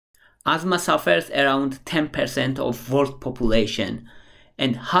Asthma suffers around 10% of world population,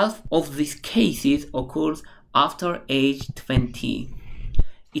 and half of these cases occurs after age 20.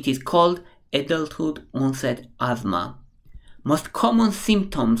 It is called adulthood onset asthma. Most common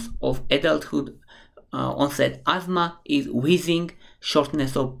symptoms of adulthood onset asthma is wheezing,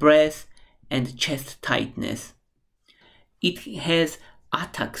 shortness of breath, and chest tightness. It has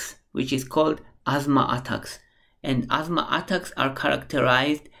attacks, which is called asthma attacks, and asthma attacks are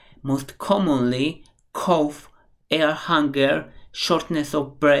characterized most commonly cough, air hunger, shortness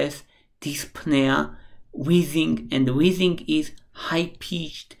of breath, dyspnea, wheezing, and wheezing is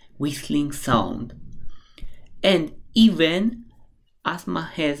high-pitched whistling sound. And even asthma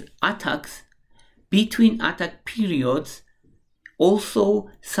has attacks. Between attack periods,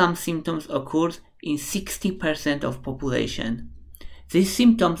 also some symptoms occur in 60% of population. These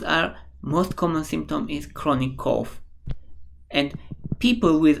symptoms are, most common symptom is chronic cough. And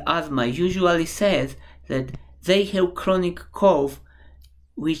people with asthma usually says that they have chronic cough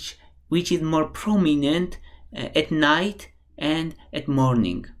which is more prominent at night and at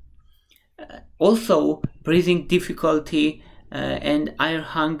morning. Also, breathing difficulty and air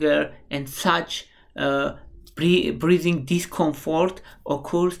hunger and such breathing discomfort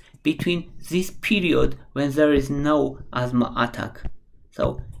occurs between this period when there is no asthma attack.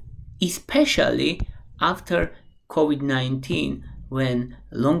 So, especially after COVID-19, when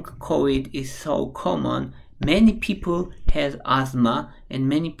long COVID is so common, many people have asthma and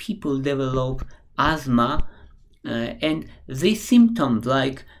many people develop asthma, and these symptoms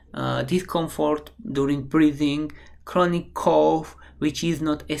like discomfort during breathing, chronic cough, which is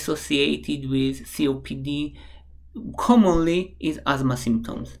not associated with COPD, commonly is asthma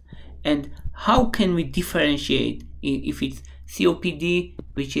symptoms. And how can we differentiate if it's COPD,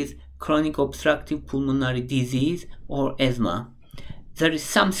 which is chronic obstructive pulmonary disease, or asthma? There is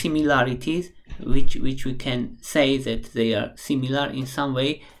some similarities which we can say that they are similar in some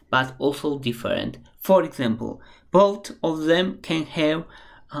way, but also different. For example, both of them can have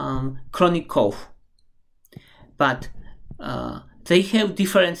chronic cough, but they have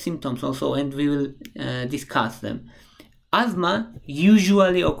different symptoms also, and we will discuss them. Asthma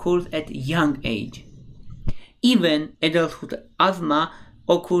usually occurs at young age. Even adulthood asthma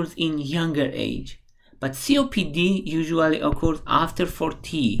occurs in younger age, but COPD usually occurs after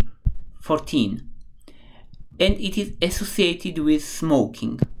 14, and it is associated with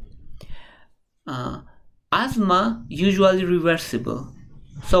smoking. Asthma usually reversible,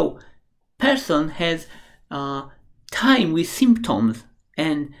 so person has time with symptoms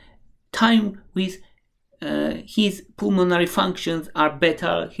and time with his pulmonary functions are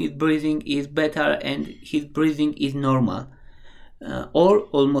better, his breathing is better, and his breathing is normal or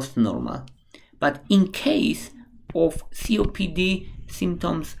almost normal. But in case of COPD,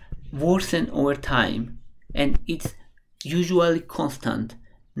 symptoms worsen over time, and it's usually constant,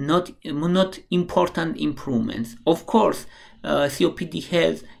 not important improvements. Of course, COPD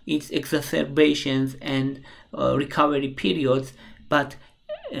has its exacerbations and recovery periods, but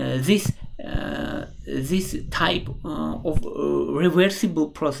this type of reversible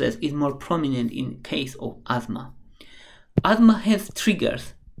process is more prominent in case of asthma. Asthma has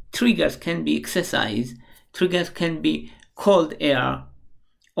triggers. Triggers can be exercise, triggers can be cold air,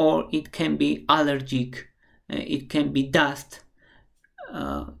 or it can be allergic, it can be dust,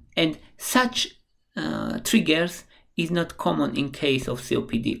 and such triggers is not common in case of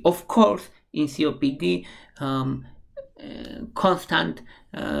COPD. Of course, in COPD, constant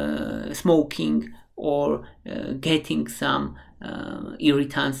smoking or getting some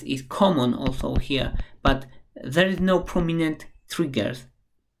irritants is common also here, but there is no prominent triggers.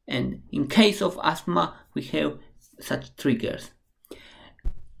 And in case of asthma, we have such triggers.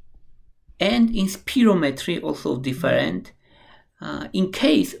 And in spirometry, also different. In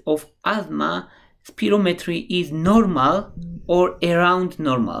case of asthma, spirometry is normal or around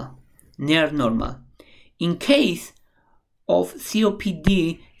normal, near normal. In case of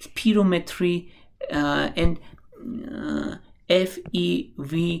COPD, spirometry and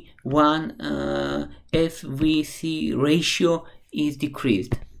FEV1 FVC ratio is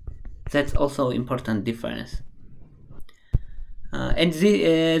decreased. That's also important difference. And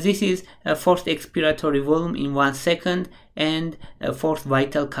this is a forced expiratory volume in 1 second and forced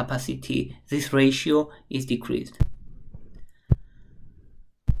vital capacity. This ratio is decreased.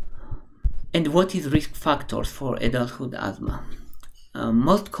 And what is risk factors for adulthood asthma?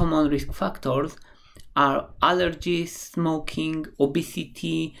 Most common risk factors are allergies, smoking,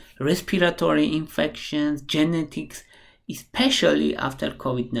 obesity, respiratory infections, genetics, especially after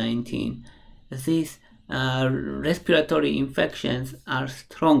COVID-19. These respiratory infections are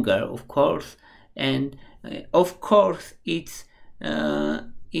stronger, of course, and of course it's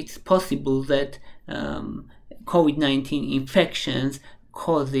possible that COVID-19 infections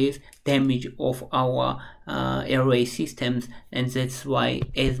causes damage of our airway systems, and that's why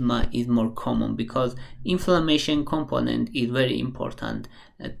asthma is more common, because inflammation component is very important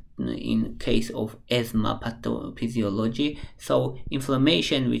in case of asthma pathophysiology. So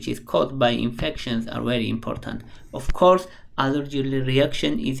inflammation, which is caused by infections, are very important. Of course, allergy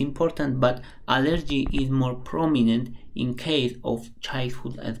reaction is important, but allergy is more prominent in case of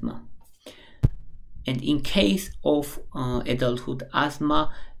childhood asthma. And in case of adulthood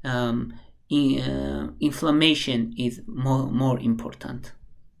asthma, inflammation is more important.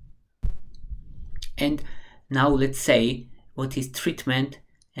 And now let's say what is treatment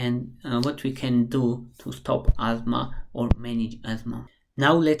and what we can do to stop asthma or manage asthma.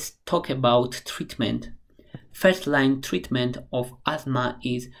 Now let's talk about treatment. First line treatment of asthma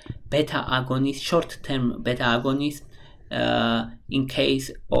is beta agonist, short-term beta agonist in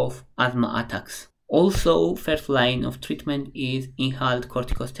case of asthma attacks. Also, first line of treatment is inhaled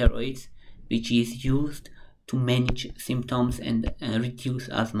corticosteroids, which is used to manage symptoms and reduce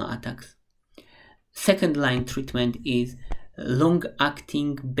asthma attacks. Second line treatment is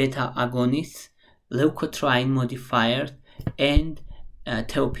long-acting beta agonists, leukotriene modifiers, and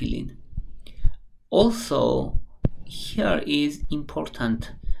theophylline. Also, here is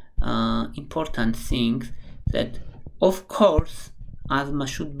important things that, of course, asthma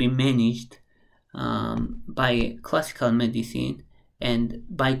should be managed by classical medicine and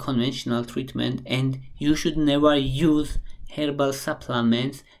by conventional treatment, and you should never use herbal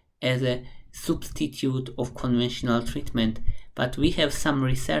supplements as a substitute of conventional treatment. But we have some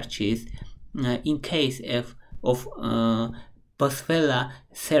researches in case of Boswellia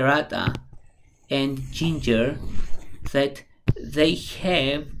serrata and ginger that they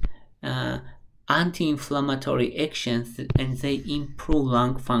have anti-inflammatory actions and they improve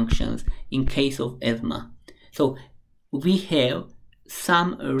lung functions in case of asthma. So we have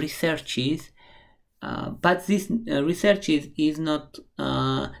some researches, but this research is not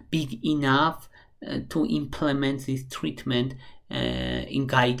big enough to implement this treatment in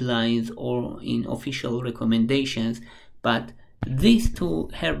guidelines or in official recommendations. But these two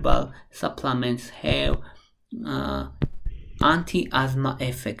herbal supplements have anti-asthma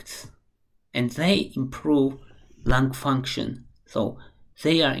effects and they improve lung function. So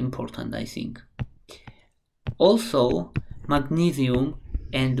they are important, I think. Also, magnesium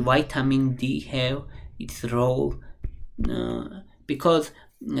and vitamin D have its role because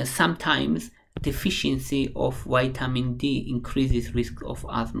sometimes deficiency of vitamin D increases risk of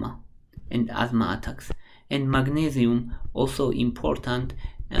asthma and asthma attacks. And magnesium also important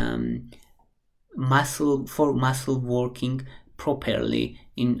muscle working properly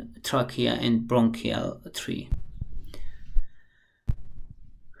in trachea and bronchial tree.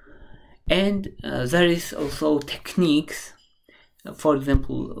 And there is also techniques, for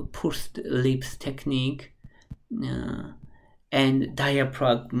example, pursed lips technique and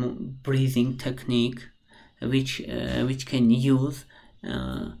diaphragm breathing technique, which can use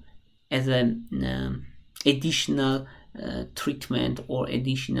as an additional treatment or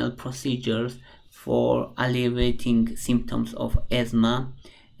additional procedures for alleviating symptoms of asthma.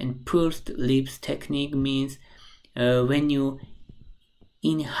 And pursed lips technique means when you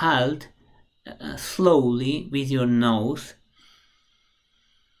inhaled slowly with your nose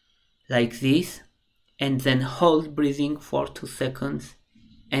like this, and then hold breathing for 2 seconds,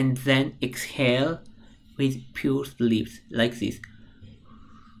 and then exhale with pursed lips like this.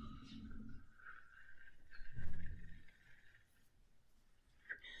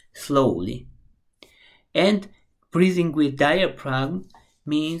 Slowly. And breathing with diaphragm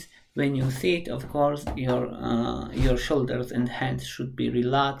means when you sit, of course, your shoulders and hands should be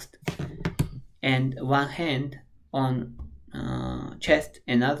relaxed, and one hand on chest,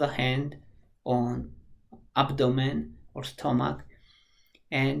 another hand on abdomen or stomach,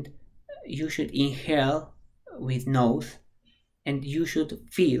 and you should inhale with nose, and you should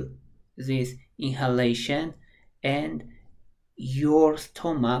feel this inhalation, and your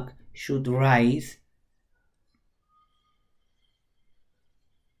stomach should rise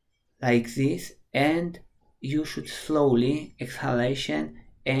like this, and you should slowly exhalation,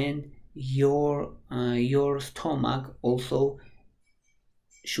 and your stomach also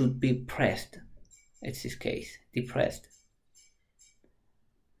should be pressed. It's this case, depressed.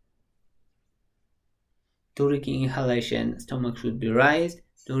 During inhalation, stomach should be raised.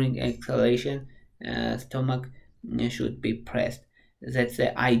 During exhalation, stomach should be pressed. That's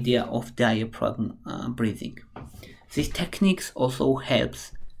the idea of diaphragm breathing. This technique also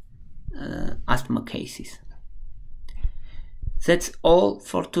helps asthma cases. That's all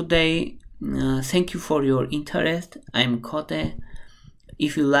for today. Thank you for your interest. I'm Kote.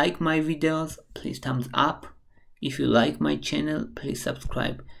 If you like my videos, please thumbs up. If you like my channel, please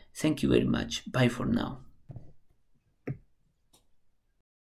subscribe. Thank you very much. Bye for now.